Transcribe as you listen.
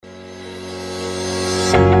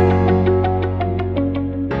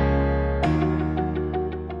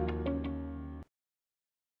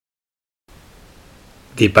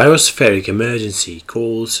The biospheric emergency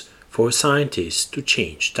calls for scientists to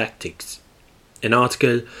change tactics. An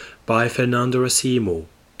article by Fernando Racimo,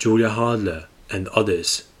 Julia Hadler, and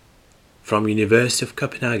others from University of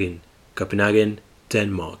Copenhagen, Copenhagen,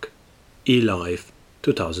 Denmark, eLife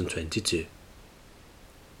 2022.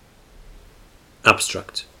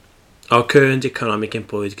 Abstract. Our current economic and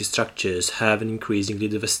political structures have an increasingly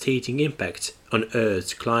devastating impact on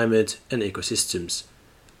Earth's climate and ecosystems.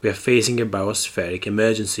 We are facing a biospheric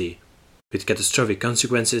emergency, with catastrophic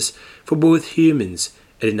consequences for both humans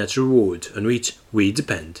and the natural world on which we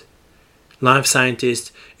depend. Life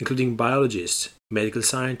scientists, including biologists, medical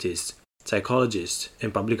scientists, psychologists,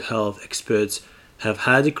 and public health experts, have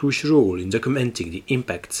had a crucial role in documenting the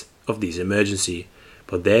impacts of this emergency,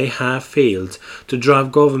 but they have failed to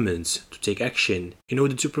drive governments to take action in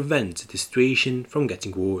order to prevent the situation from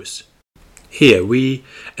getting worse. Here we,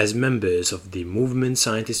 as members of the Movement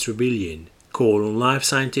Scientist Rebellion, call on life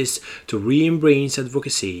scientists to re-embrace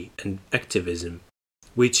advocacy and activism,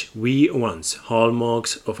 which were once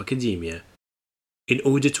hallmarks of academia, in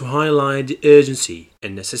order to highlight the urgency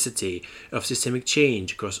and necessity of systemic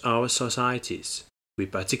change across our societies. We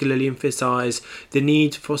particularly emphasize the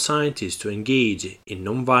need for scientists to engage in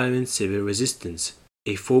nonviolent civil resistance,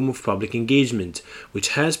 a form of public engagement which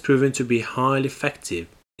has proven to be highly effective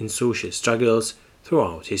in social struggles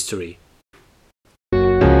throughout history.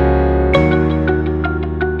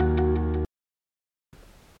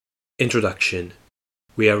 Introduction.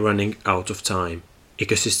 We are running out of time.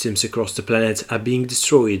 Ecosystems across the planet are being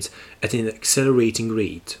destroyed at an accelerating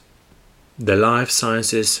rate. The life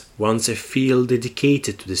sciences, once a field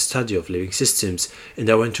dedicated to the study of living systems and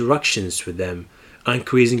our interactions with them, are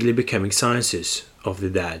increasingly becoming sciences of the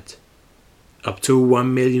dead. Up to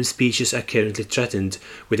 1 million species are currently threatened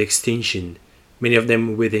with extinction, many of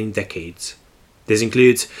them within decades. This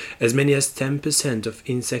includes as many as 10% of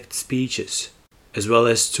insect species, as well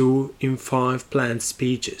as 2 in 5 plant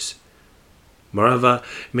species. Moreover,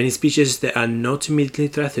 many species that are not immediately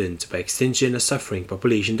threatened by extinction are suffering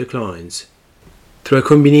population declines. Through a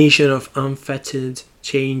combination of unfettered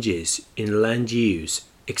changes in land use,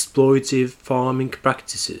 exploitative farming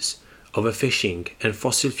practices, overfishing, and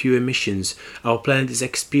fossil fuel emissions, our planet is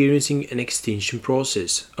experiencing an extinction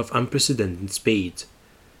process of unprecedented speed.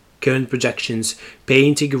 Current projections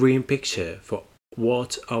paint a grim picture for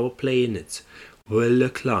what our planet will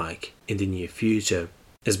look like in the near future,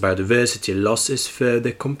 as biodiversity loss is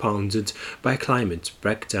further compounded by climate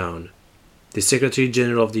breakdown. The Secretary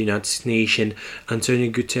General of the United Nations,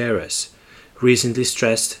 Antonio Guterres, recently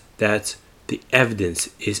stressed that the evidence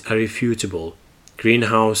is irrefutable.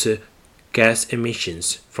 Greenhouse gas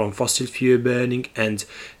emissions from fossil fuel burning and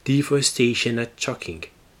deforestation are choking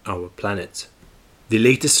our planet. The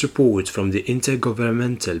latest report from the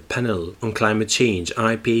Intergovernmental Panel on Climate Change,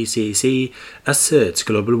 IPCC, asserts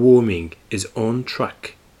global warming is on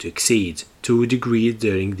track to exceed 2 degrees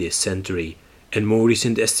during this century, and more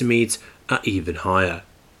recent estimates are even higher.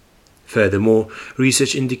 Furthermore,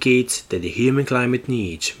 research indicates that the human climate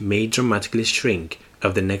needs may dramatically shrink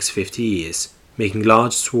over the next 50 years, making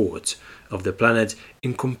large swaths of the planet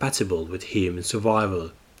incompatible with human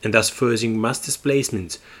survival, and thus forcing mass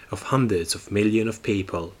displacement of hundreds of millions of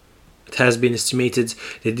people. It has been estimated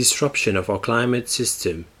that the disruption of our climate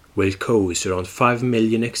system will cause around 5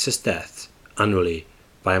 million excess deaths annually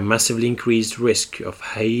by a massively increased risk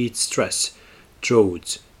of heat stress,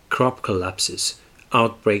 droughts, crop collapses,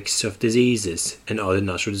 outbreaks of diseases, and other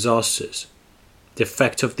natural disasters. The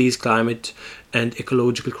effect of these climate and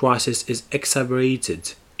ecological crises is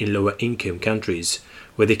exacerbated in lower-income countries,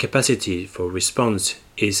 where the capacity for response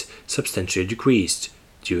is substantially decreased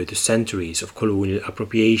due to centuries of colonial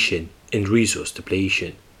appropriation and resource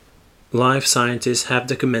depletion. Life scientists have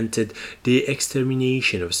documented the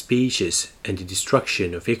extermination of species and the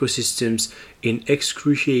destruction of ecosystems in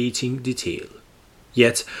excruciating detail.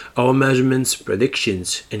 Yet, our measurements,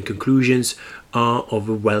 predictions, and conclusions are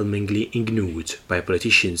overwhelmingly ignored by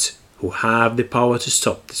politicians who have the power to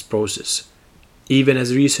stop this process. Even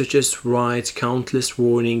as researchers write countless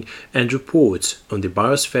warning and reports on the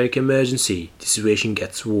biospheric emergency, the situation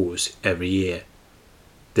gets worse every year.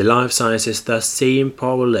 The life sciences thus seem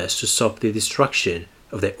powerless to stop the destruction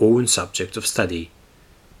of their own subject of study.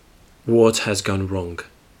 What has gone wrong?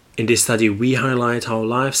 In this study, we highlight how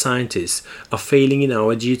life scientists are failing in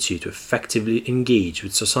our duty to effectively engage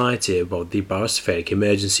with society about the biospheric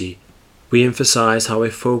emergency. We emphasize how a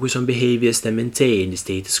focus on behaviors that maintain the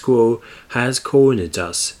status quo has cornered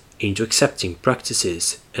us into accepting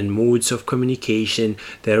practices and modes of communication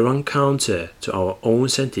that run counter to our own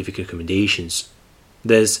scientific recommendations.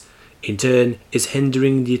 This in turn is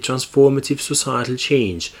hindering the transformative societal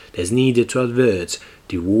change that is needed to avert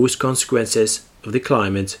the worst consequences of the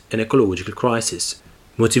climate and ecological crisis.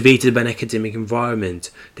 Motivated by an academic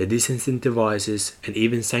environment that disincentivizes and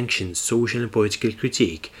even sanctions social and political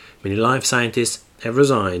critique, many life scientists have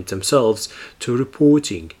resigned themselves to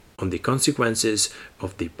reporting on the consequences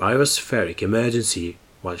of the biospheric emergency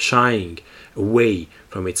while shying away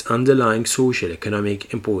from its underlying social,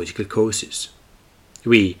 economic, and political causes.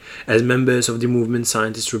 We, as members of the Movement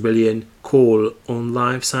Scientist Rebellion, call on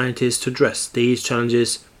life scientists to address these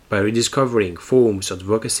challenges by rediscovering forms of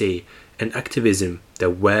advocacy and activism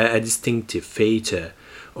that were a distinctive feature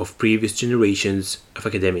of previous generations of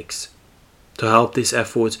academics. To help this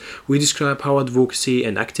effort, we describe how advocacy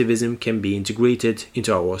and activism can be integrated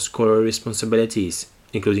into our scholarly responsibilities,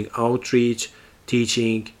 including outreach,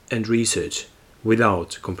 teaching, and research,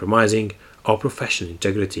 without compromising our professional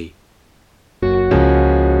integrity.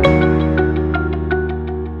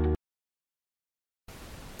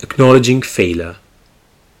 Acknowledging failure.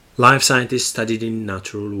 Life scientists study the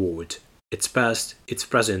natural world, its past, its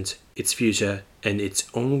present, its future, and its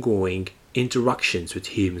ongoing interactions with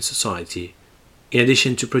human society. In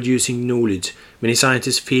addition to producing knowledge, many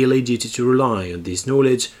scientists feel a duty to rely on this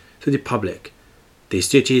knowledge to the public. This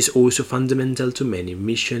duty is also fundamental to many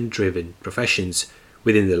mission-driven professions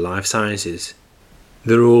within the life sciences.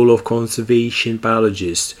 The role of conservation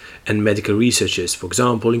biologists and medical researchers, for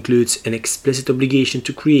example, includes an explicit obligation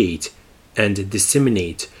to create and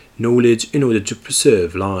disseminate knowledge in order to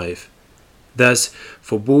preserve life. Thus,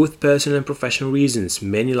 for both personal and professional reasons,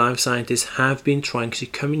 many life scientists have been trying to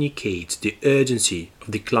communicate the urgency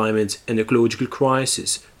of the climate and ecological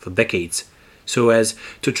crisis for decades, so as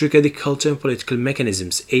to trigger the cultural and political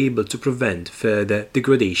mechanisms able to prevent further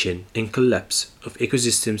degradation and collapse of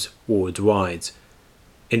ecosystems worldwide.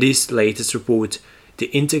 In this latest report, the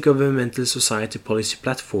Intergovernmental Society Policy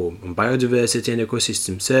Platform on Biodiversity and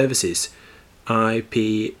Ecosystem Services,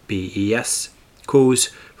 IPBES, calls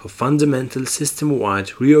for fundamental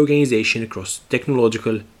system-wide reorganization across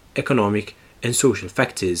technological, economic, and social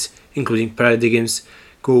factors, including paradigms,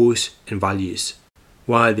 goals, and values,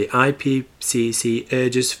 while the IPCC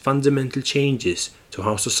urges fundamental changes to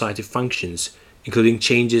how society functions, including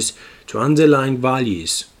changes to underlying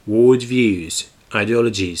values, worldviews,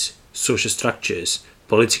 ideologies, social structures,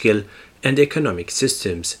 political and economic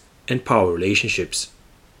systems, and power relationships.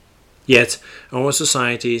 Yet, our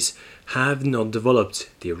societies have not developed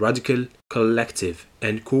the radical, collective,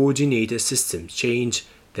 and coordinated system change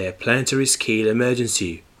their planetary scale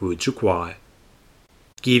emergency would require.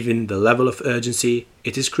 Given the level of urgency,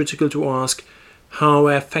 it is critical to ask how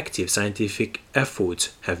effective scientific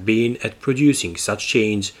efforts have been at producing such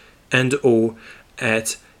change and/or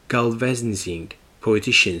at galvanizing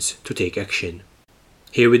politicians to take action.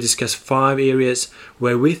 Here we discuss 5 areas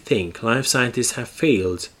where we think life scientists have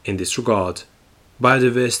failed in this regard: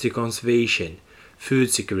 biodiversity conservation,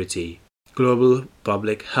 food security, global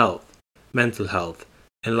public health, mental health,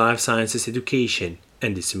 and life sciences education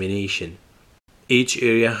and dissemination. Each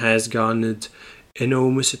area has garnered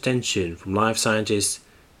enormous attention from life scientists,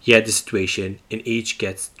 yet the situation in each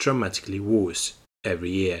gets dramatically worse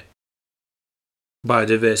every year.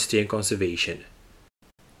 Biodiversity and conservation.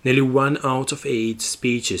 Nearly 1 out of 8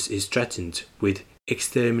 species is threatened with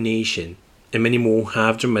extermination, and many more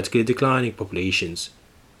have dramatically declining populations.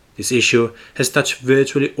 This issue has touched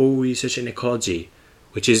virtually all research in ecology,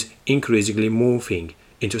 which is increasingly morphing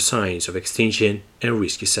into science of extinction and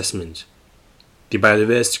risk assessment. The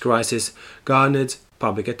biodiversity crisis garnered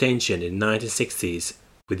public attention in the 1960s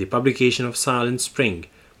with the publication of Silent Spring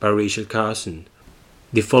by Rachel Carson.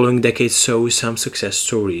 The following decade saw some success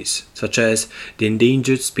stories, such as the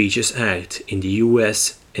Endangered Species Act in the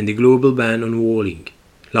US and the global ban on walling,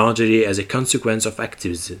 largely as a consequence of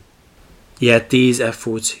activism. Yet these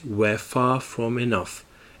efforts were far from enough,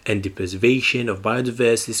 and the preservation of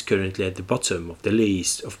biodiversity is currently at the bottom of the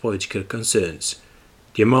list of political concerns.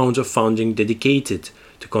 The amount of funding dedicated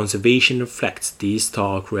to conservation reflects this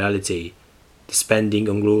stark reality. The spending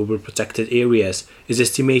on global protected areas is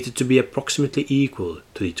estimated to be approximately equal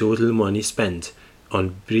to the total money spent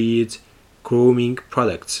on breed grooming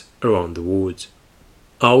products around the world.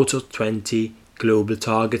 Out of 20 global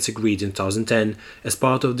targets agreed in 2010 as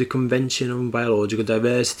part of the Convention on Biological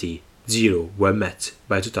Diversity, 0 were met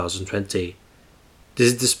by 2020. This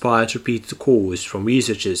is despite repeated calls from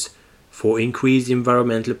researchers for increased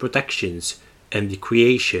environmental protections and the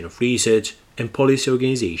creation of research and policy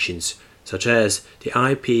organizations such as the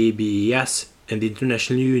IPBES and the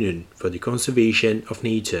International Union for the Conservation of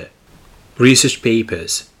Nature. Research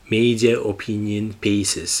papers, Media opinion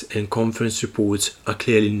pieces and conference reports are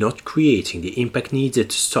clearly not creating the impact needed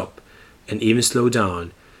to stop and even slow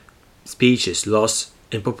down species loss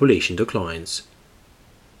and population declines.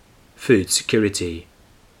 Food security.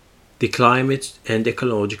 The climate and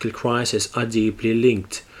ecological crisis are deeply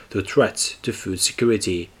linked to threats to food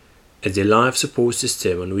security, as the life support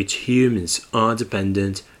system on which humans are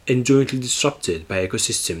dependent and jointly disrupted by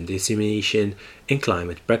ecosystem decimation and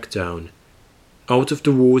climate breakdown. Out of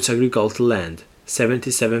the world's agricultural land,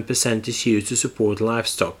 77% is used to support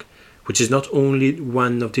livestock, which is not only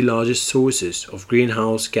one of the largest sources of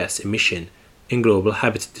greenhouse gas emission and global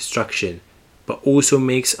habitat destruction, but also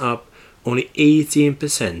makes up only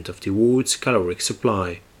 18% of the world's caloric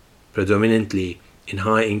supply, predominantly in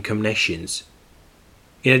high-income nations.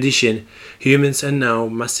 In addition, humans are now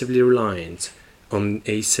massively reliant on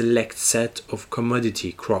a select set of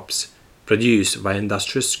commodity crops produced by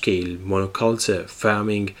industrial-scale monoculture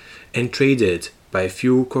farming and traded by a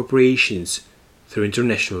few corporations through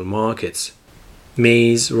international markets.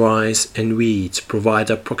 Maize, rice, and wheat provide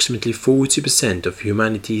approximately 40% of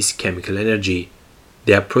humanity's chemical energy.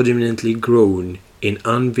 They are predominantly grown in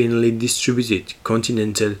unevenly distributed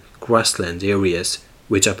continental grassland areas,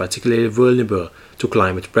 which are particularly vulnerable to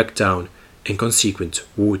climate breakdown and consequent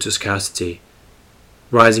water scarcity.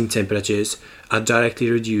 Rising temperatures are directly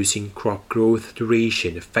reducing crop growth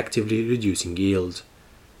duration, effectively reducing yield.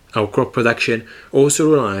 Our crop production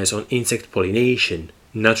also relies on insect pollination,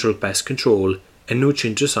 natural pest control, and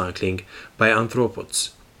nutrient recycling by arthropods,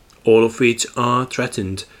 all of which are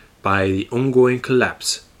threatened by the ongoing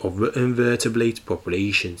collapse of invertebrate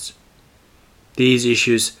populations. These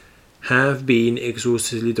issues have been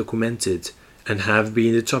exhaustively documented and have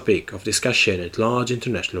been the topic of discussion at large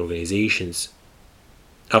international organizations.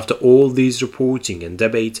 After all this reporting and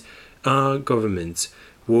debate, are governments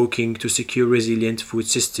working to secure resilient food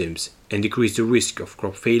systems and decrease the risk of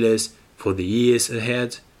crop failures for the years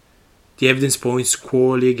ahead? The evidence points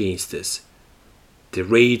squarely against this. The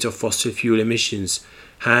rate of fossil fuel emissions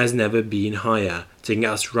has never been higher, taking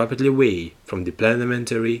us rapidly away from the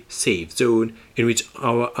planetary safe zone in which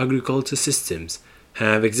our agricultural systems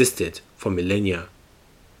have existed for millennia.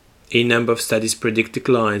 A number of studies predict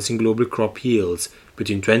declines in global crop yields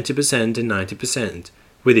between 20% and 90%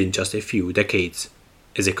 within just a few decades,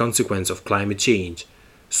 as a consequence of climate change,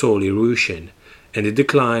 soil erosion, and the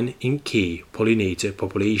decline in key pollinator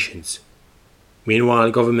populations.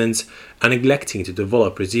 Meanwhile, governments are neglecting to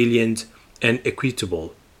develop resilient and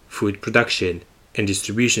equitable food production and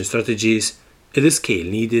distribution strategies at the scale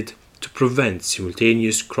needed to prevent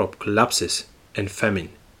simultaneous crop collapses and famine.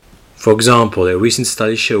 For example, a recent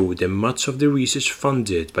study showed that much of the research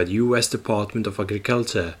funded by the US Department of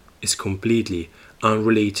Agriculture is completely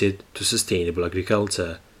unrelated to sustainable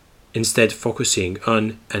agriculture, instead focusing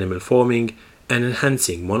on animal farming and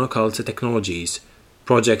enhancing monoculture technologies.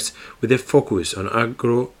 Projects with a focus on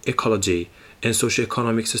agroecology and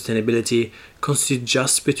socioeconomic sustainability constitute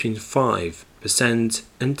just between 5%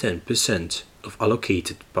 and 10% of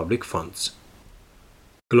allocated public funds.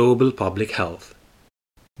 Global public health.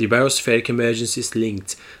 The biospheric emergency is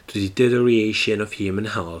linked to the deterioration of human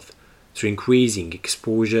health through increasing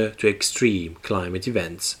exposure to extreme climate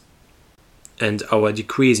events and our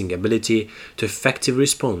decreasing ability to effectively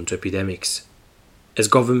respond to epidemics. As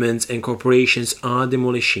governments and corporations are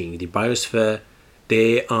demolishing the biosphere,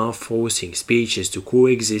 they are forcing species to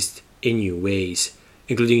coexist in new ways,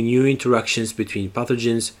 including new interactions between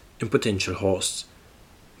pathogens and potential hosts.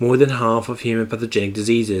 More than half of human pathogenic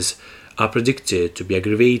diseases are predicted to be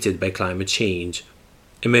aggravated by climate change.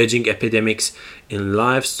 Emerging epidemics in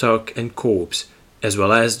livestock and crops, as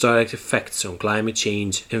well as direct effects on climate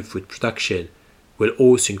change and food production, will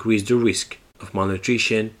also increase the risk of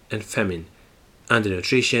malnutrition and famine.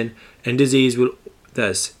 Undernutrition and disease will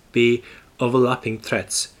thus be overlapping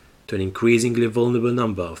threats to an increasingly vulnerable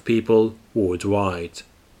number of people worldwide.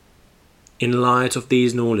 In light of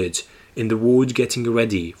this knowledge, in the world getting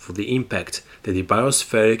ready for the impact that the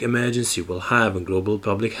biospheric emergency will have on global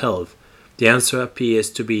public health, the answer appears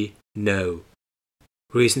to be no.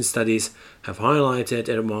 Recent studies have highlighted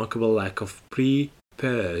a remarkable lack of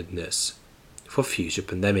preparedness for future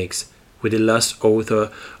pandemics, with the last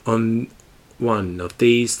author on one of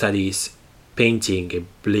these studies painting a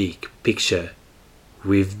bleak picture.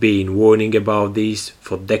 We've been warning about this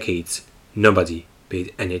for decades. Nobody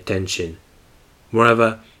paid any attention.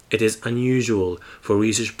 Moreover, it is unusual for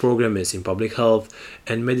research programmers in public health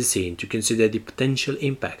and medicine to consider the potential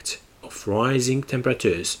impact of rising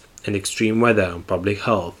temperatures and extreme weather on public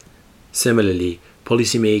health. Similarly,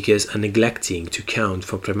 policymakers are neglecting to account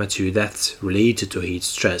for premature deaths related to heat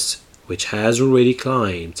stress, which has already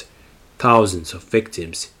claimed thousands of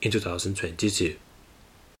victims in 2022.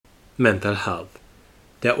 Mental health.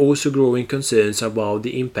 There are also growing concerns about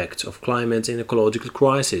the impact of climate and ecological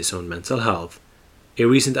crisis on mental health. A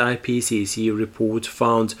recent IPCC report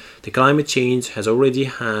found that climate change has already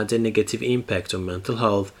had a negative impact on mental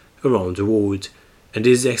health around the world and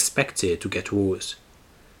is expected to get worse.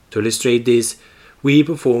 To illustrate this, we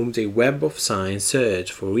performed a Web of Science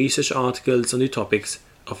search for research articles on the topics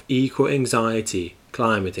of eco-anxiety,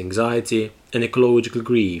 climate anxiety, and ecological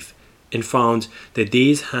grief, and found that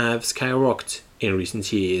these have skyrocketed in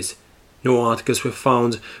recent years. No articles were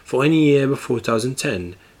found for any year before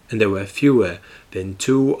 2010, and there were fewer than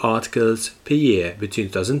 2 articles per year between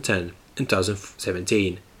 2010 and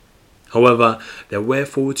 2017. However, there were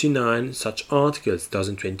 49 such articles in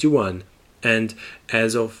 2021, and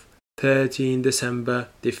as of 13 December,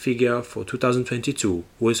 the figure for 2022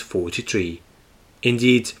 was 43.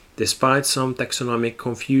 Indeed, despite some taxonomic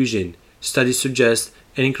confusion, studies suggest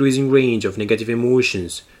an increasing range of negative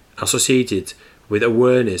emotions associated with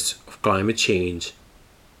awareness of climate change.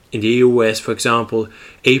 In the US, for example,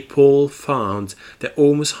 a poll found that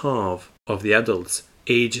almost half of the adults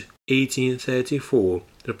aged 18-34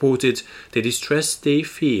 reported the distress they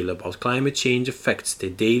feel about climate change affects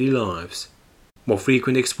their daily lives. More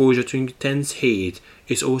frequent exposure to intense heat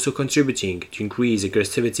is also contributing to increased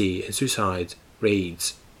aggressivity and suicide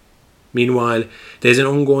rates. Meanwhile, there is an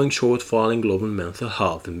ongoing shortfall in global mental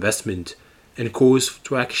health investment, and calls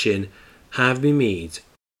to action have been made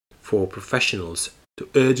for professionals to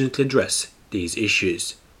urgently address these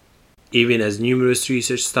issues. Even as numerous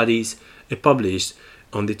research studies are published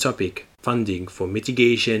on the topic, funding for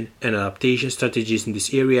mitigation and adaptation strategies in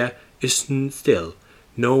this area is still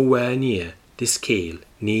nowhere near the scale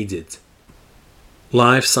needed.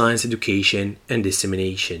 Life science education and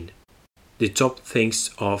dissemination. The top thinks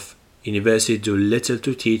of universities do little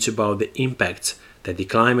to teach about the impact that the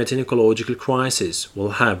climate and ecological crisis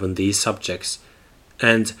will have on these subjects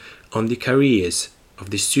and on the careers of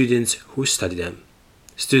the students who study them.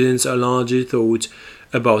 Students are largely taught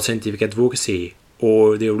about scientific advocacy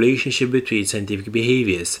or the relationship between scientific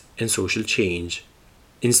behaviors and social change.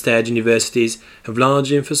 Instead, universities have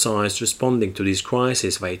largely emphasized responding to these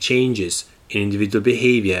crises via changes in individual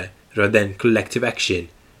behavior rather than collective action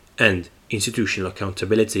and institutional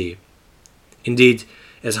accountability. Indeed,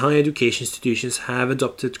 as higher education institutions have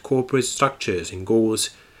adopted corporate structures and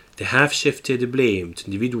goals, they have shifted the blame to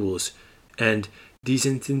individuals and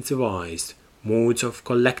disincentivized modes of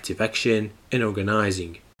collective action and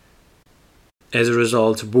organizing. As a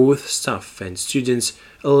result, both staff and students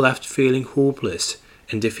are left feeling hopeless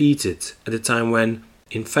and defeated at a time when,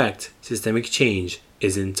 in fact, systemic change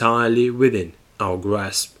is entirely within our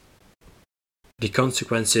grasp. The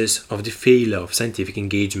consequences of the failure of scientific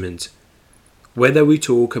engagement. Whether we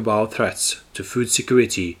talk about threats to food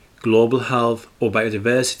security, global health, or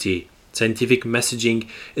biodiversity, scientific messaging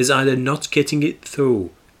is either not getting it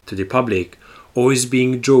through to the public or is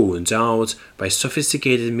being drowned out by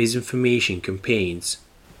sophisticated misinformation campaigns.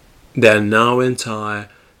 There are now entire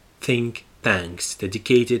think tanks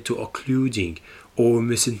dedicated to occluding or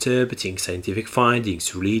misinterpreting scientific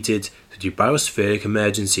findings related to the biospheric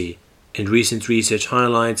emergency, and recent research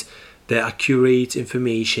highlights that accurate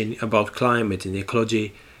information about climate and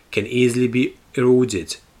ecology can easily be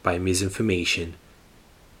eroded by misinformation.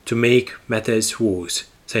 To make matters worse,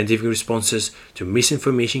 scientific responses to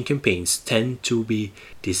misinformation campaigns tend to be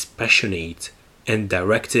dispassionate and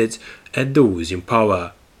directed at those in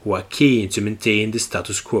power who are keen to maintain the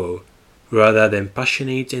status quo, rather than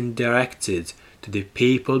passionate and directed to the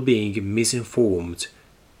people being misinformed.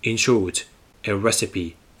 In short, a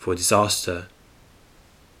recipe for disaster.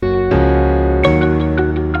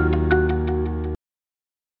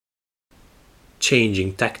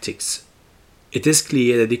 Changing tactics. It is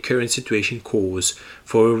clear that the current situation calls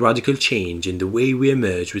for a radical change in the way we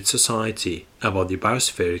emerge with society about the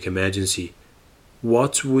biospheric emergency.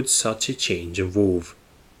 What would such a change involve?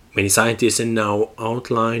 Many scientists are now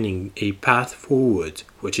outlining a path forward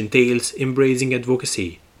which entails embracing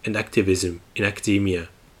advocacy and activism in academia.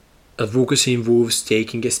 Advocacy involves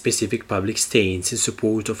taking a specific public stance in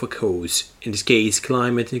support of a cause, in this case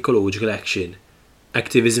climate and ecological action.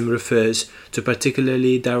 Activism refers to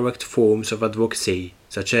particularly direct forms of advocacy,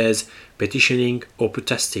 such as petitioning or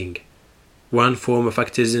protesting. One form of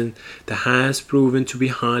activism that has proven to be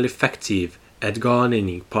highly effective at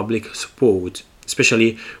garnering public support,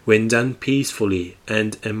 especially when done peacefully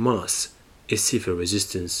and en masse, is civil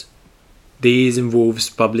resistance. This involves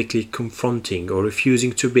publicly confronting or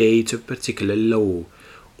refusing to obey to a particular law,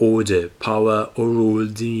 order, power, or rule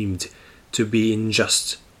deemed to be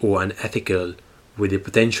unjust or unethical, with the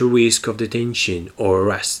potential risk of detention or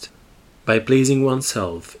arrest. By placing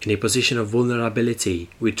oneself in a position of vulnerability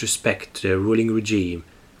with respect to the ruling regime,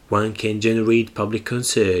 one can generate public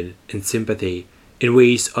concern and sympathy in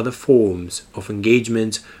ways other forms of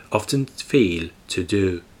engagement often fail to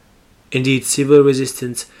do. Indeed, civil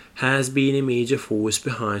resistance has been a major force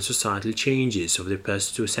behind societal changes of the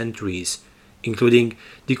past 2 centuries, including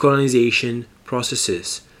decolonization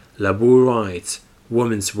processes, labor rights,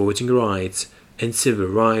 women's voting rights, and civil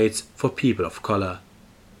rights for people of color.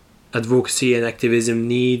 Advocacy and activism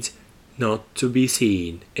need not to be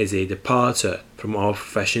seen as a departure from our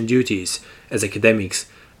profession duties as academics,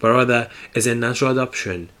 but rather as a natural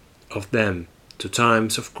adaptation of them to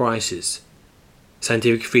times of crisis.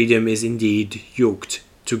 Scientific freedom is indeed yoked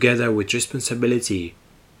together with responsibility.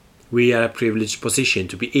 We are in a privileged position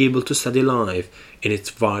to be able to study life in its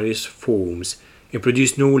various forms and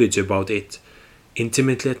produce knowledge about it.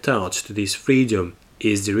 Intimately attached to this freedom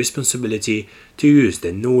is the responsibility to use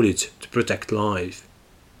the knowledge to protect life.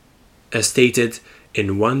 As stated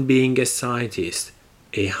in One Being a Scientist,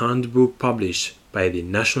 a handbook published by the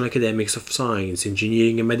National Academies of Science,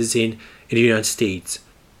 Engineering and Medicine in the United States,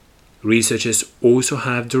 researchers also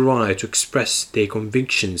have the right to express their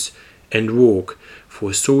convictions and work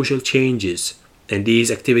for social changes, and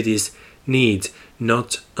these activities need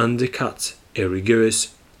not undercut a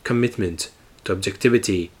rigorous commitment to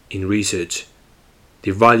objectivity in research.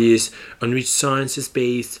 The values on which science is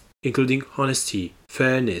based, including honesty,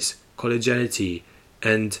 fairness, collegiality,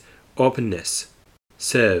 and openness,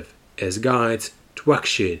 serve as guides to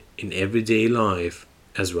action in everyday life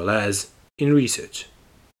as well as in research.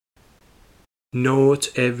 Not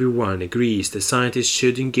everyone agrees that scientists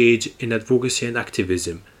should engage in advocacy and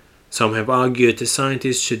activism. Some have argued that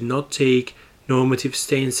scientists should not take normative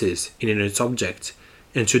stances in any subject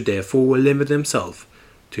and should therefore limit themselves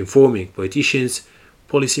to informing politicians,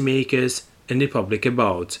 policymakers, and the public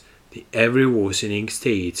about the ever-worsening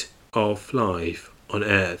state of life on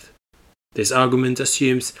Earth. This argument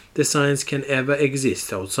assumes that science can ever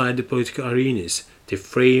exist outside the political arenas to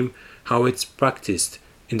frame how it's practiced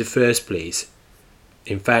in the first place.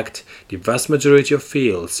 In fact, the vast majority of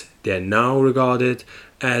fields that are now regarded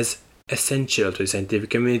as essential to the scientific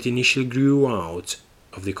community initially grew out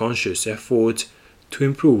of the conscious effort to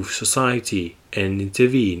improve society and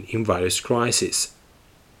intervene in various crises.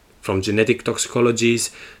 From genetic toxicology's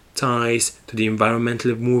ties to the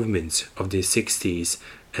environmental movements of the 60s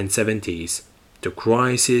and 70s, to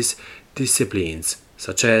crisis disciplines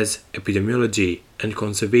such as epidemiology and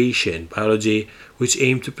conservation biology, which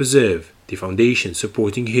aim to preserve the foundation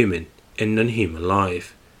supporting human and non-human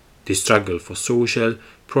life. The struggle for social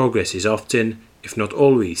progress is often, if not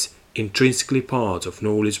always, intrinsically part of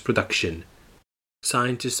knowledge production.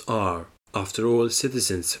 Scientists are, after all,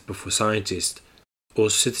 citizens before scientists. All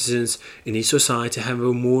citizens in a society have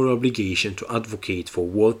a moral obligation to advocate for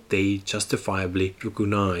what they justifiably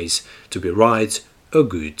recognize to be right or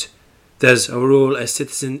good. Thus, our role as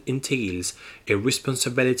citizens entails a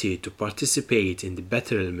responsibility to participate in the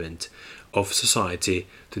betterment of society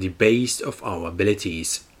to the best of our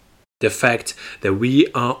abilities. The fact that we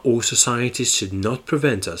are all scientists should not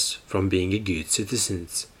prevent us from being good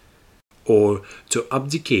citizens, or to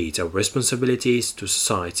abdicate our responsibilities to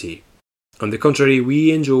society. On the contrary,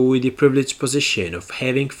 we enjoy the privileged position of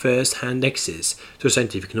having first-hand access to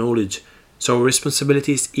scientific knowledge, so our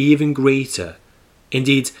responsibility is even greater.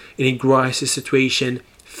 Indeed, in a crisis situation,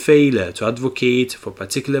 failure to advocate for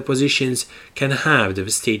particular positions can have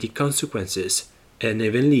devastating consequences and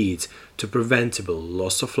even lead to preventable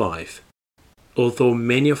loss of life. Although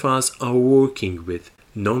many of us are working with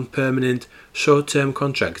non-permanent, short-term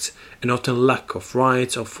contracts and often lack of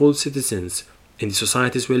rights of full citizens in the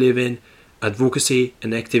societies we live in, advocacy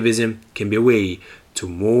and activism can be a way to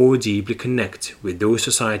more deeply connect with those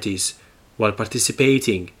societies while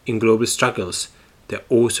participating in global struggles that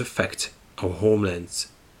also affect our homelands.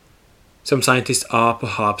 Some scientists are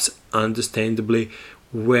perhaps understandably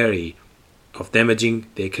wary of damaging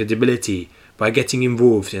their credibility by getting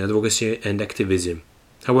involved in advocacy and activism.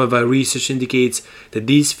 However, research indicates that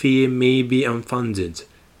this fear may be unfounded.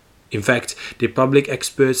 In fact, the public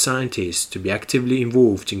expert scientists to be actively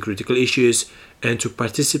involved in critical issues and to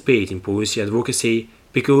participate in policy advocacy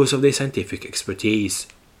because of their scientific expertise.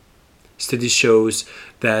 Studies shows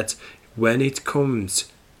that when it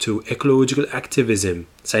comes to ecological activism,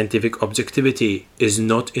 scientific objectivity is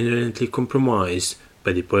not inherently compromised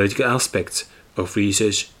by the political aspects of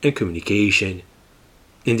research and communication.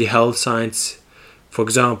 In the health science, for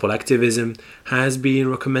example, activism has been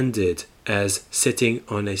recommended as sitting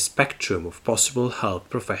on a spectrum of possible health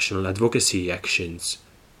professional advocacy actions.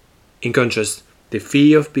 In contrast, the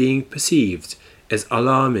fear of being perceived as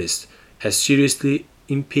alarmist has seriously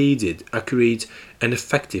impeded accurate and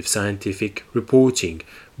effective scientific reporting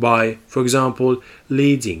by, for example,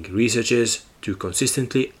 leading researchers to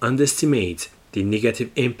consistently underestimate the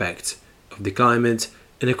negative impact of the climate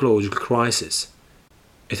and ecological crisis.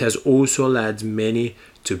 It has also led many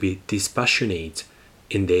to be dispassionate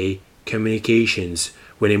in their communications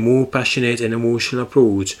when a more passionate and emotional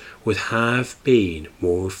approach would have been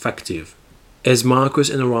more effective. As Marcus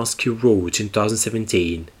Enoransky wrote in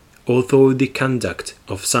 2017, although the conduct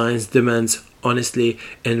of science demands honesty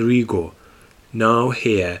and rigor, now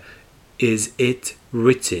here is it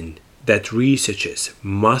written that researchers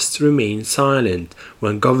must remain silent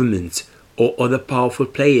when governments or other powerful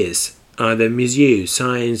players either misuse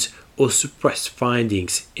science or suppress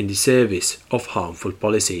findings in the service of harmful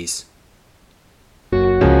policies.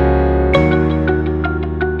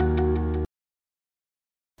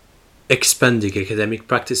 Expanding academic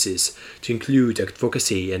practices to include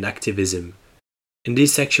advocacy and activism. In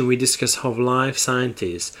this section, we discuss how life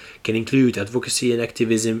scientists can include advocacy and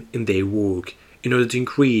activism in their work in order to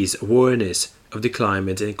increase awareness of the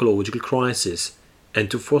climate and ecological crisis and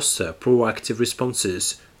to foster proactive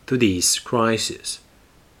responses to these crises.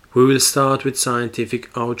 We will start with scientific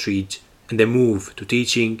outreach and then move to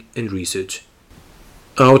teaching and research.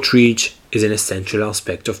 Outreach is an essential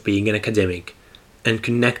aspect of being an academic, and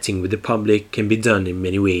connecting with the public can be done in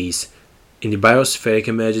many ways. In the biospheric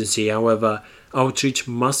emergency, however, outreach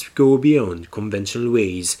must go beyond conventional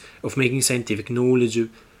ways of making scientific knowledge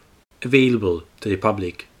available to the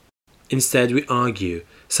public. Instead, we argue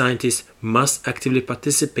scientists must actively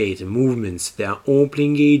participate in movements that are openly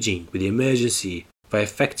engaging with the emergency by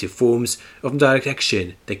effective forms of direct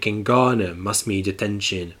action that can garner mass media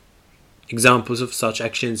attention. Examples of such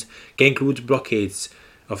actions can include blockades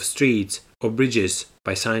of streets or bridges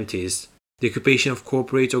by scientists, the occupation of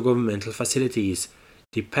corporate or governmental facilities,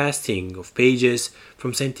 the pasting of pages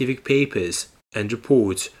from scientific papers and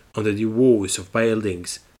reports under the walls of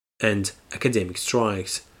buildings, and academic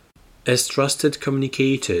strikes. As trusted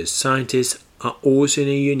communicators, scientists are also in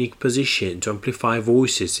a unique position to amplify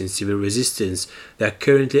voices in civil resistance that are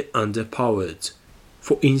currently underpowered.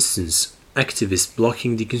 For instance, activists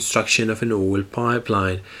blocking the construction of an oil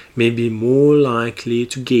pipeline may be more likely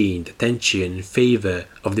to gain the attention in favor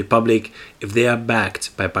of the public if they are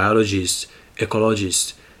backed by biologists,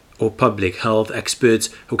 ecologists, or public health experts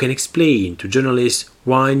who can explain to journalists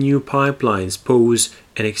why new pipelines pose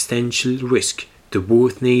an existential risk to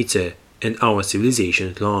both nature and our civilization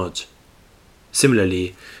at large.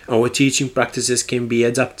 Similarly, our teaching practices can be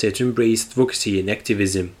adapted to embrace advocacy and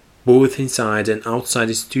activism, both inside and outside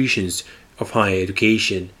institutions of higher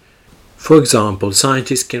education. For example,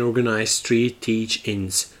 scientists can organize street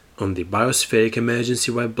teach-ins on the biospheric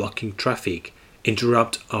emergency while blocking traffic,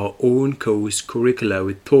 interrupt our own course curricula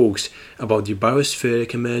with talks about the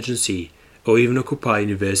biospheric emergency, or even occupy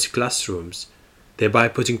university classrooms, thereby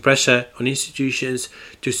putting pressure on institutions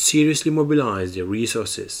to seriously mobilize their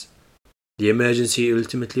resources. The emergency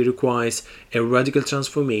ultimately requires a radical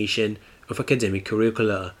transformation of academic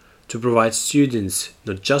curricula to provide students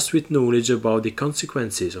not just with knowledge about the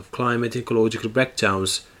consequences of climate and ecological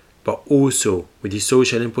breakdowns, but also with the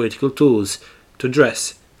social and political tools to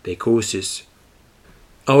address their causes.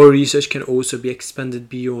 Our research can also be expanded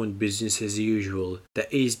beyond business as usual,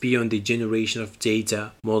 that is, beyond the generation of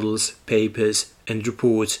data, models, papers, and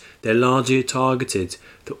reports that are largely targeted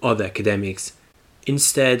to other academics.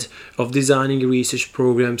 Instead of designing research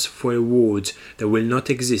programs for awards that will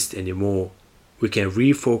not exist anymore, we can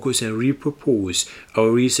refocus and repurpose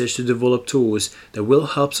our research to develop tools that will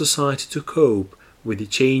help society to cope with the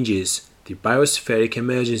changes the biospheric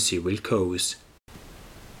emergency will cause.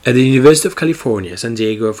 At the University of California, San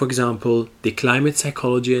Diego, for example, the Climate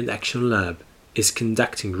Psychology and Action Lab is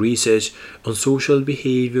conducting research on social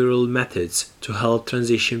behavioral methods to help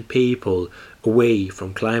transition people away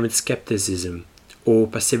from climate skepticism or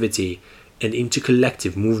passivity and into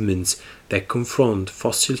collective movements that confront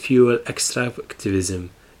fossil fuel extractivism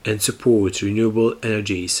and support renewable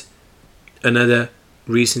energies. Another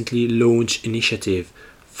recently launched initiative,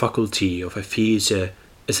 Faculty of a Future,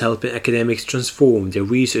 is helping academics transform their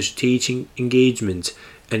research teaching engagement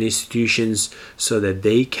and institutions so that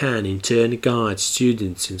they can in turn guide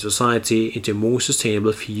students and society into a more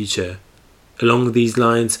sustainable future. Along these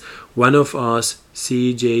lines, one of us,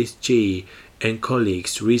 CJG, and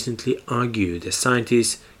colleagues recently argued that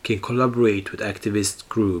scientists can collaborate with activist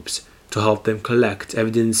groups to help them collect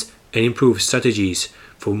evidence and improve strategies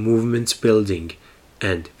for movement building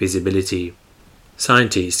and visibility.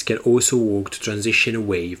 Scientists can also work to transition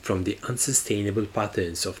away from the unsustainable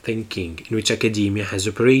patterns of thinking in which academia has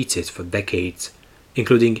operated for decades,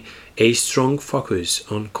 including a strong focus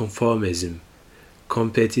on conformism,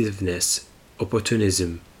 competitiveness,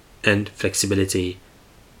 opportunism, and flexibility.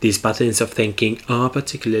 These patterns of thinking are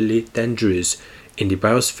particularly dangerous in the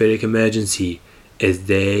biospheric emergency, as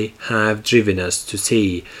they have driven us to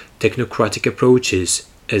see technocratic approaches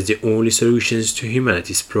as the only solutions to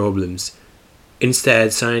humanity's problems.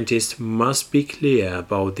 Instead, scientists must be clear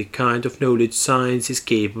about the kind of knowledge science is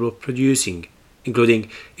capable of producing, including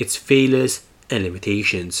its failures and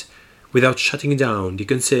limitations, without shutting down the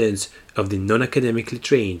concerns of the non-academically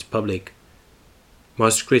trained public.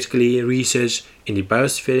 Most critically, research in the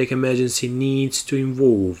biospheric emergency needs to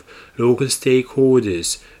involve local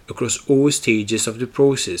stakeholders across all stages of the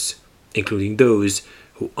process, including those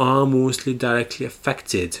who are mostly directly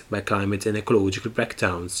affected by climate and ecological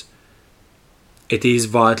breakdowns. It is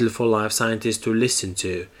vital for life scientists to listen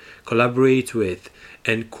to, collaborate with,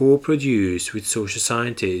 and co-produce with social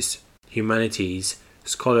scientists, humanities,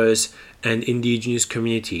 scholars, and indigenous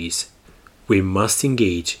communities. We must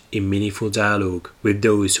engage in meaningful dialogue with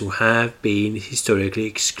those who have been historically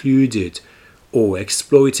excluded or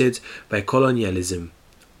exploited by colonialism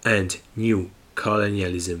and new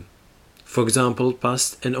colonialism. For example,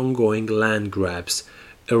 past and ongoing land grabs,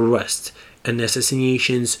 arrests, and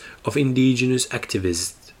assassinations of indigenous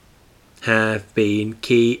activists have been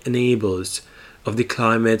key enablers of the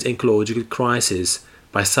climate and ecological crisis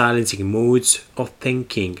by silencing modes of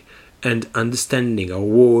thinking and understanding our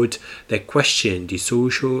world that question the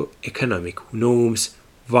socio-economic norms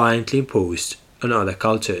violently imposed on other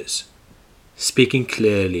cultures. Speaking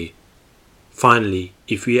clearly, finally,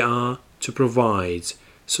 if we are to provide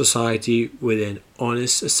society with an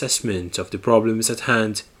honest assessment of the problems at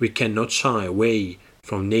hand, we cannot shy away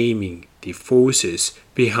from naming the forces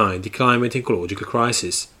behind the climate and ecological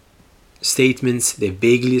crisis. Statements that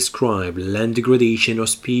vaguely ascribe land degradation or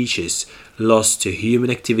species lost to human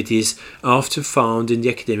activities are often found in the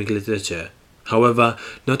academic literature. However,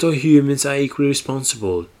 not all humans are equally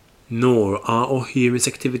responsible, nor are all humans'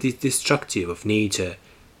 activities destructive of nature.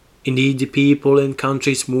 Indeed, the people and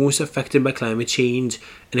countries most affected by climate change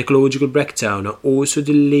and ecological breakdown are also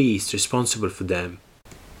the least responsible for them.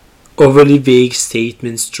 Overly vague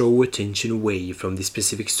statements draw attention away from the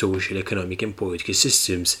specific social, economic, and political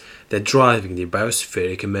systems that are driving the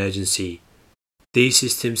biospheric emergency. These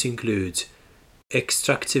systems include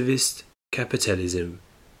extractivist capitalism,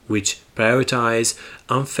 which prioritize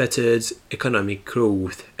unfettered economic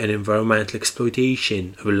growth and environmental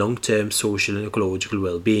exploitation over long-term social and ecological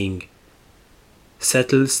well-being.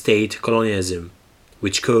 Settled state colonialism,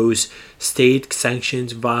 which cause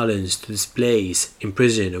state-sanctioned violence to displace,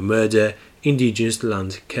 imprison, or murder indigenous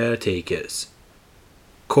land caretakers.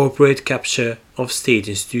 Corporate capture of state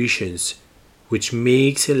institutions, which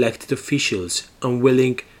makes elected officials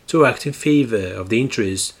unwilling to act in favor of the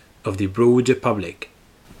interests of the broader public.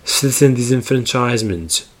 Citizen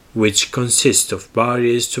disenfranchisement, which consists of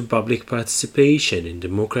barriers to public participation in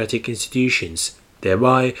democratic institutions,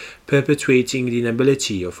 thereby perpetuating the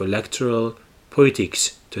inability of electoral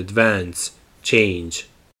politics to advance change.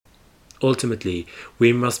 Ultimately,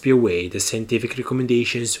 we must be aware that scientific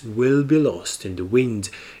recommendations will be lost in the wind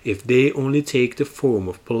if they only take the form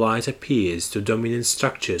of polite appeals to dominant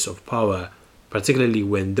structures of power, particularly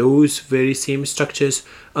when those very same structures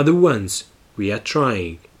are the ones we are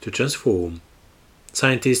trying to transform.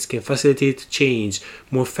 Scientists can facilitate change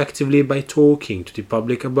more effectively by talking to the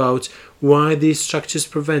public about why these structures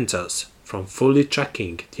prevent us from fully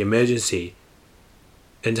tracking the emergency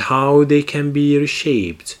and how they can be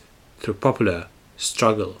reshaped through popular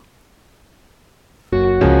struggle.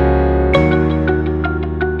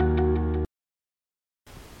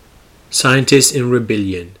 Scientists in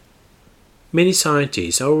rebellion. Many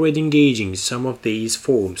scientists are already engaging in some of these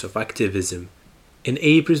forms of activism. In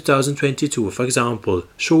April 2022, for example,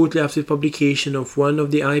 shortly after the publication of one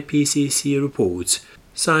of the IPCC reports,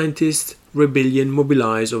 Scientists Rebellion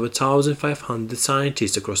mobilized over 1,500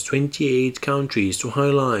 scientists across 28 countries to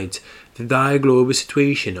highlight the dire global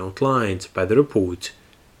situation outlined by the report.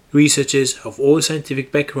 Researchers of all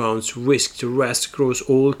scientific backgrounds risked arrest across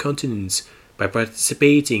all continents by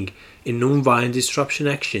participating in non-violent disruption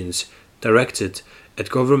actions directed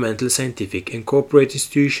at governmental, scientific, and corporate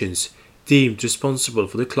institutions deemed responsible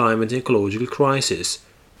for the climate and ecological crisis.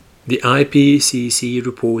 The IPCC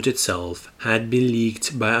report itself had been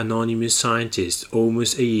leaked by anonymous scientists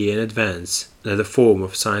almost a year in advance, another form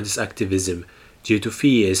of scientist activism, due to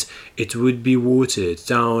fears it would be watered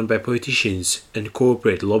down by politicians and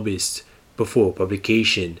corporate lobbyists before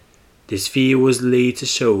publication. this fear was later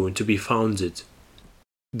shown to be founded.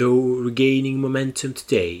 Though regaining momentum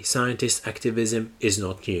today, scientist activism is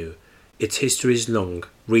not new. Its history is long,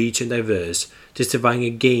 rich and diverse, testifying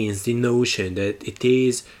against the notion that it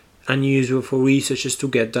is unusual for researchers to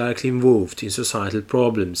get directly involved in societal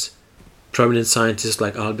problems. Prominent scientists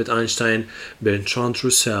like Albert Einstein, Bertrand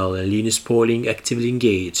Russell, and Linus Pauling actively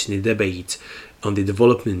engaged in the debate on the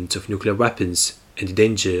development of nuclear weapons and the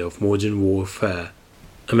danger of modern warfare.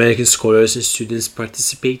 American scholars and students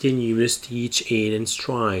participated in numerous teach-in and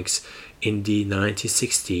strikes in the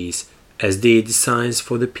 1960s, as did the Science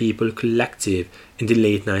for the People collective in the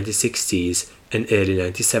late 1960s and early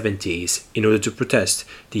 1970s, in order to protest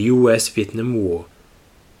the US-Vietnam War.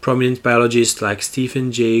 Prominent biologists like Stephen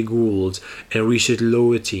Jay Gould and Richard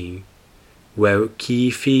Lowenstein were key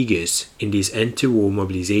figures in this anti-war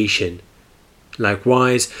mobilization.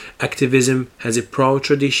 Likewise, activism has a proud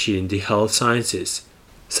tradition in the health sciences.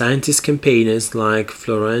 Scientist campaigners like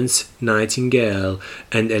Florence Nightingale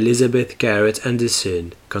and Elizabeth Garrett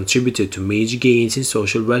Anderson contributed to major gains in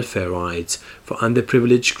social welfare rights for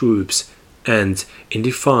underprivileged groups and in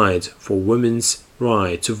the fight for women's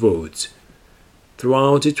right to vote.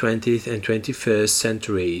 Throughout the 20th and 21st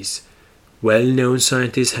centuries, well-known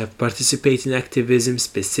scientists have participated in activism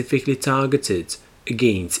specifically targeted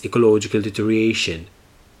against ecological deterioration.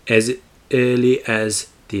 As early as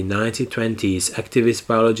the 1920s, activist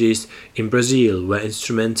biologists in Brazil were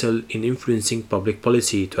instrumental in influencing public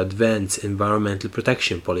policy to advance environmental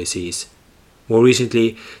protection policies. More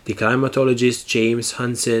recently, the climatologist James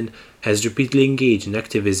Hansen has repeatedly engaged in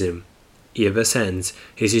activism. Ever since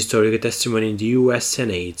his historical testimony in the US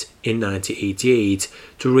Senate in 1988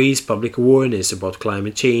 to raise public awareness about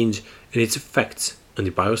climate change and its effects on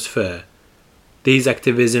the biosphere. This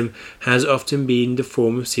activism has often been in the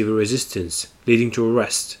form of civil resistance, leading to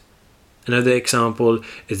arrest. Another example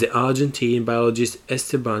is the Argentine biologist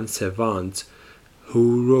Esteban Cervantes,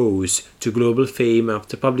 who rose to global fame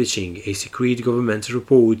after publishing a secret governmental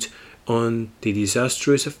report on the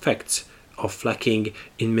disastrous effects of fracking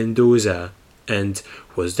in Mendoza and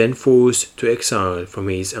was then forced to exile from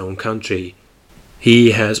his own country.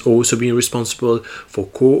 He has also been responsible for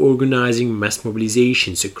co-organizing mass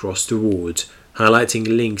mobilizations across the world, highlighting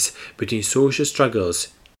links between social struggles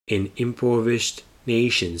in impoverished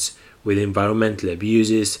nations with environmental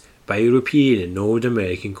abuses by European and North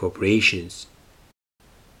American corporations.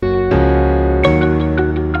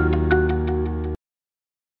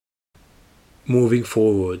 Moving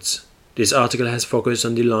forwards, this article has focused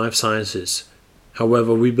on the life sciences.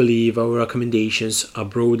 However, we believe our recommendations are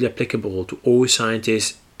broadly applicable to all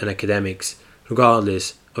scientists and academics,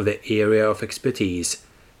 regardless of their area of expertise.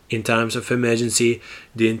 In times of emergency,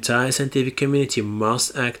 the entire scientific community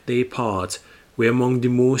must act their part. We are among the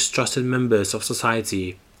most trusted members of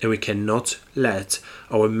society, and we cannot let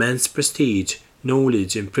our immense prestige,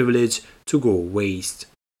 knowledge, and privilege to go waste.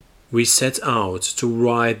 We set out to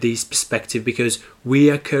write this perspective because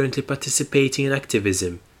we are currently participating in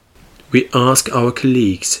activism. We ask our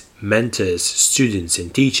colleagues, mentors, students,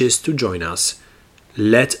 and teachers to join us.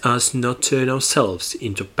 Let us not turn ourselves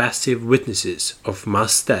into passive witnesses of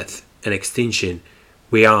mass death and extinction.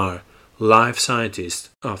 We are life scientists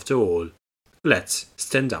after all. Let's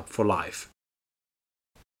stand up for life.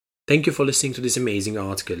 Thank you for listening to this amazing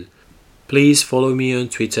article. Please follow me on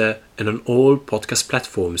Twitter and on all podcast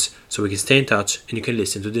platforms so we can stay in touch and you can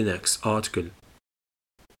listen to the next article.